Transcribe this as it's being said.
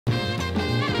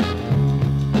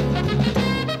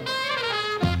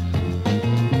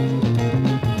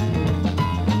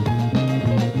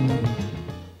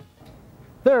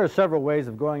There are several ways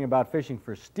of going about fishing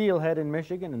for steelhead in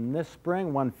Michigan, and this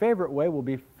spring one favorite way will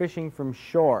be fishing from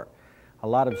shore. A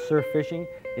lot of surf fishing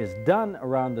is done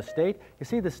around the state. You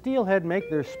see, the steelhead make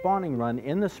their spawning run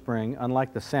in the spring,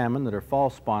 unlike the salmon that are fall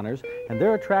spawners, and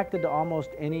they're attracted to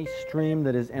almost any stream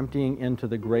that is emptying into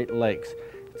the Great Lakes.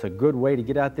 It's a good way to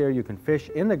get out there. You can fish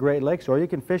in the Great Lakes or you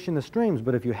can fish in the streams,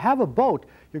 but if you have a boat,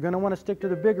 you're going to want to stick to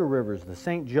the bigger rivers, the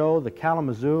St. Joe, the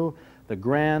Kalamazoo, the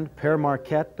Grand, Pere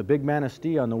Marquette, the Big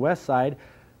Manistee on the west side.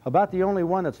 About the only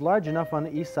one that's large enough on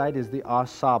the east side is the Au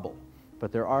Sable.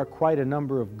 But there are quite a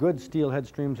number of good steelhead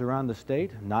streams around the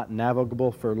state, not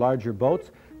navigable for larger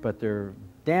boats, but they're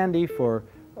dandy for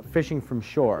fishing from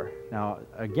shore. Now,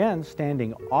 again,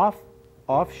 standing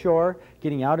offshore,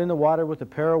 getting out in the water with a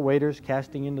pair of waders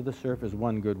casting into the surf is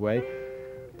one good way,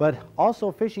 but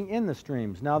also fishing in the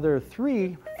streams. Now, there are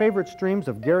three favorite streams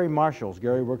of Gary Marshall's.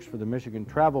 Gary works for the Michigan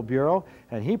Travel Bureau,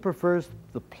 and he prefers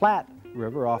the Platte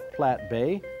River off Platte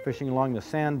Bay, fishing along the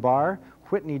Sandbar,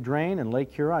 Whitney Drain, and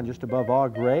Lake Huron just above Au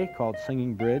Gres, called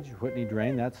Singing Bridge, Whitney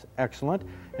Drain. That's excellent.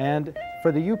 And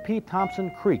for the UP,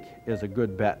 Thompson Creek is a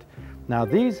good bet. Now,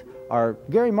 these are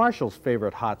Gary Marshall's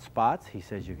favorite hot spots. He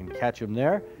says you can catch them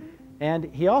there. And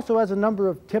he also has a number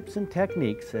of tips and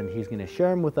techniques, and he's going to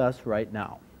share them with us right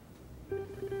now.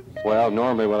 Well,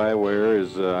 normally what I wear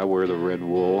is I wear the red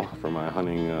wool for my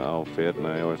hunting outfit, and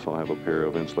I also have a pair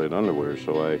of insulated underwear.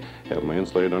 So I have my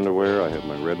insulated underwear, I have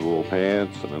my red wool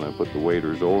pants, and then I put the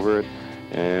waders over it.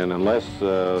 And unless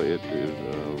it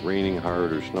is raining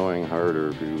hard or snowing hard, or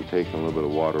if you take a little bit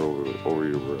of water over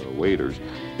your waders,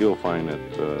 you'll find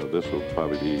that this will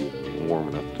probably be warm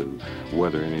enough to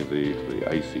weather any of the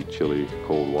icy, chilly,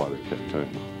 cold water at that time.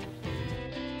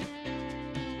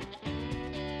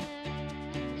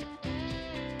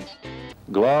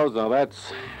 Gloves, now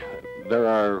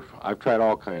I've tried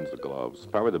all kinds of gloves.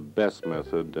 Probably the best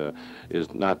method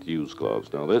is not to use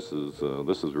gloves. Now this is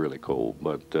really cold,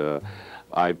 but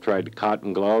I've tried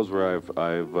cotton gloves where I've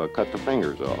cut the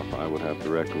fingers off. I would have to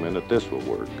recommend that this will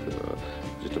work.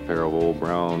 Just a pair of old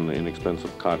brown,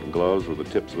 inexpensive cotton gloves with the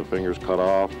tips of the fingers cut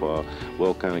off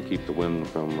will kind of keep the wind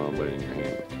from letting your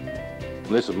hand.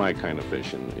 This is my kind of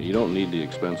fishing. You don't need the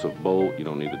expensive boat. You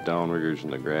don't need the downriggers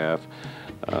and the graph.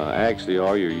 Actually,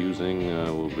 all you're using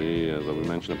will be, as we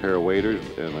mentioned, a pair of waders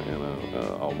and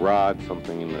a rod,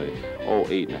 something in the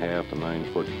 8.5 to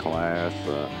 9 foot class.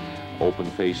 Open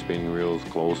face spinning reels,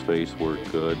 closed face work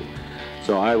good.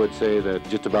 So I would say that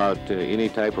just about any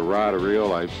type of rod or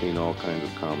reel, I've seen all kinds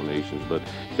of combinations, but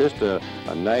just a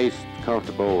nice,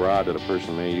 comfortable rod that a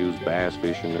person may use bass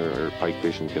fishing or pike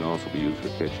fishing can also be used for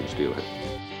catching steelhead.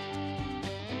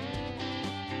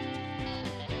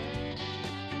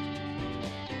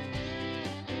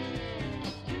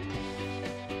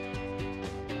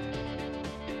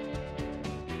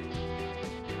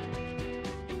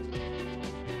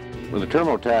 With the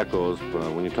terminal tackles,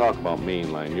 when you talk about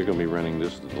main line, you're going to be running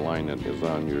this the line that is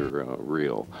on your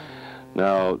reel.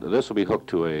 Now, this will be hooked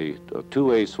to a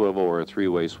two-way swivel or a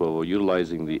three-way swivel,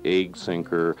 utilizing the egg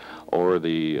sinker or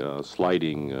the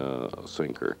sliding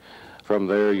sinker. From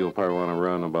there, you'll probably want to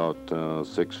run about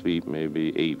 6 feet,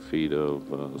 maybe 8 feet of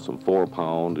some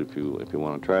 4-pound if you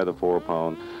want to try the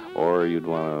 4-pound, or you'd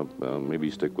want to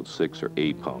maybe stick with 6 or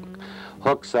 8-pound.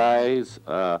 Hook size.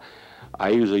 I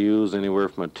usually use anywhere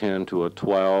from a 10 to a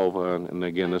 12, and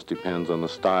again, this depends on the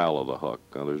style of the hook.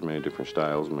 There's many different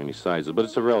styles, many sizes, but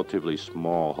it's a relatively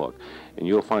small hook. And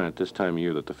you'll find at this time of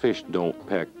year that the fish don't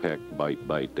peck,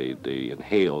 bite. They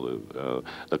inhale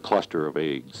the cluster of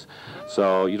eggs.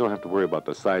 So you don't have to worry about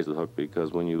the size of the hook,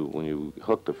 because when you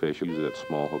hook the fish, usually that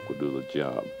small hook will do the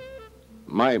job.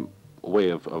 My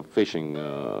way of fishing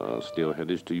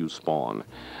steelhead is to use spawn.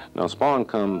 Now, spawn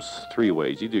comes 3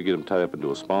 ways. Either you get them tied up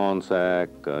into a spawn sack,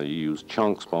 you use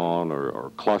chunk spawn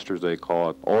or clusters they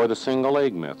call it, or the single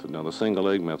egg method. Now, the single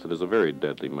egg method is a very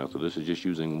deadly method. This is just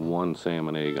using one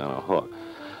salmon egg on a hook.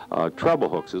 Treble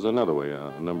hooks is another way.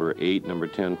 Number 8, number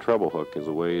 10 treble hook is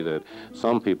a way that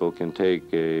some people can take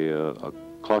a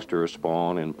cluster of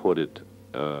spawn and put it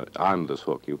on this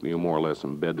hook. You more or less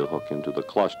embed the hook into the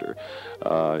cluster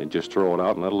and just throw it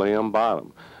out and let it lay on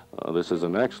bottom. This is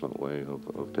an excellent way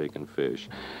of taking fish.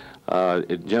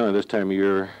 Generally, this time of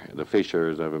year, the fish,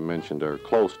 as I've mentioned, are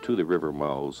close to the river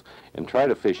mouths, and try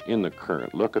to fish in the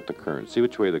current. Look at the current. See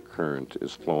which way the current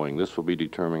is flowing. This will be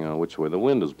determining on which way the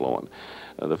wind is blowing.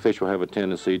 The fish will have a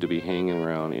tendency to be hanging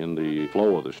around in the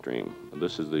flow of the stream.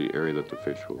 This is the area that the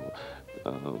fish will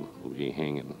be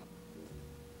hanging.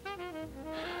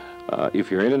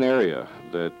 If you're in an area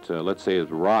that, let's say, is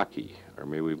rocky or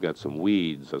maybe we've got some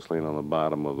weeds that's laying on the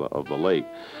bottom of the lake.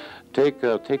 Take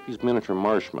these miniature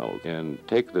marshmallows and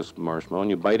take this marshmallow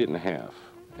and you bite it in half.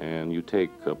 And you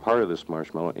take part of this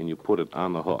marshmallow and you put it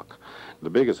on the hook. The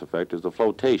biggest effect is the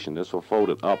flotation. This will float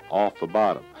it up off the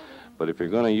bottom. But if you're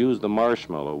going to use the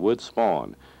marshmallow with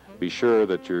spawn, be sure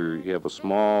that you have a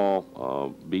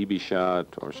small BB shot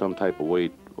or some type of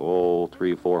weight,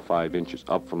 3, 4, 5 inches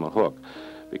up from the hook.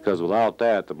 Because without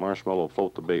that, the marshmallow will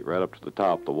float the bait right up to the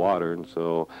top of the water, and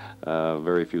so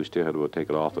very few steelhead will take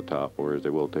it off the top, whereas they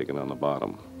will take it on the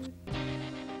bottom.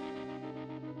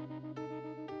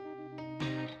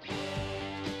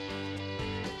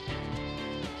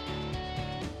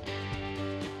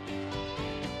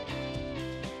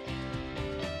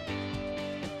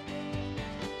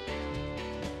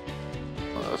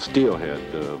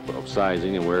 Steelhead of size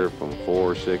anywhere from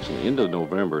 4, 6, and into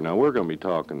November. Now we're going to be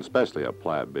talking, especially at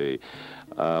Platte Bay,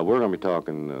 we're going to be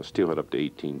talking steelhead up to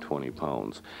 18, 20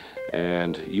 pounds.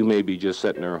 And you may be just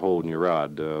sitting there holding your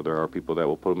rod. There are people that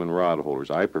will put them in rod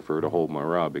holders. I prefer to hold my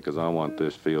rod because I want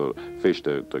this fish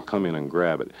to come in and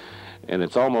grab it. And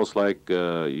it's almost like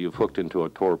you've hooked into a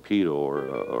torpedo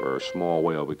or a small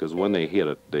whale, because when they hit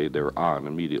it, they're on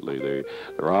immediately.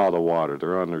 They're out of the water,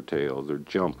 they're on their tails, they're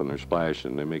jumping, they're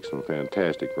splashing, they make some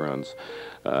fantastic runs.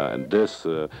 And this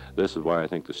is why I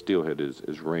think the steelhead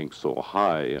is ranked so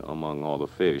high among all the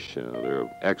fish. They're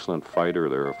an excellent fighter,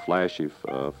 they're a flashy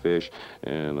fish,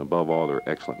 and above all, they're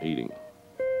excellent eating.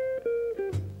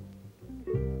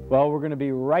 Well, we're going to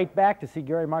be right back to see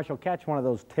Gary Marshall catch one of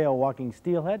those tail-walking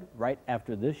steelhead right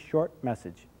after this short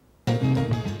message.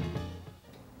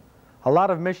 A lot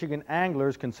of Michigan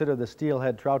anglers consider the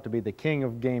steelhead trout to be the king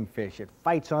of game fish. It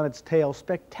fights on its tail,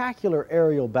 spectacular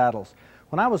aerial battles.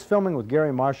 When I was filming with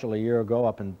Gary Marshall a year ago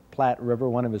up in Platte River,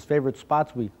 one of his favorite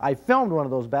spots, I filmed one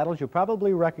of those battles. You'll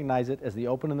probably recognize it as the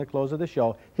open and the close of the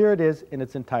show. Here it is in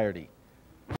its entirety.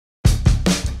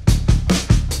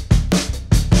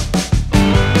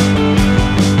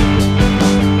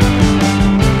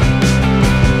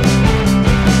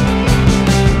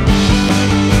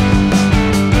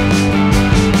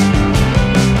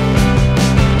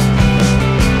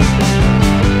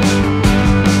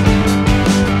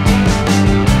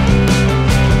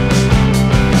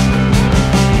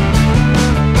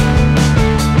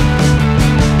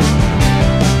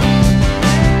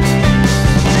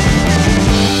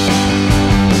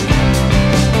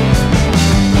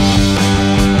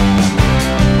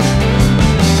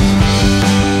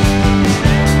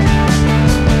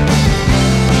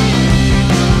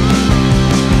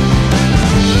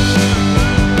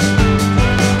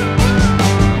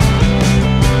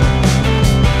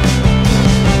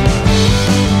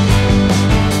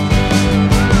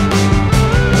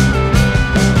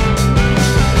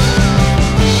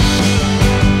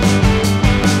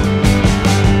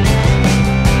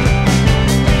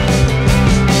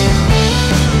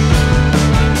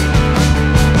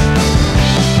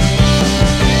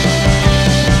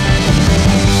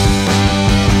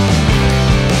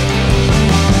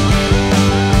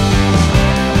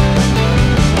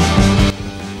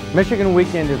 Michigan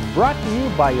Weekend is brought to you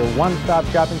by your one-stop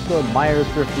shopping store, Meyer's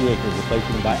Thrifty Acres, a place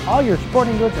you can buy all your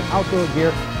sporting goods and outdoor gear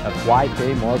at why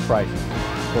pay more prices.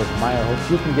 Of course, Meyer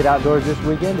hopes you can get outdoors this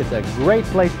weekend. It's a great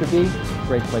place to be, a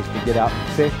great place to get out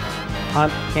and fish,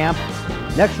 hunt, camp.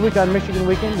 Next week on Michigan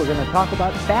Weekend, we're going to talk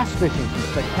about bass fishing, some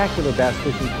spectacular bass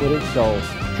fishing footage. So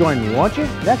join me, won't you?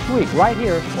 Next week, right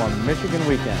here for Michigan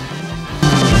Weekend.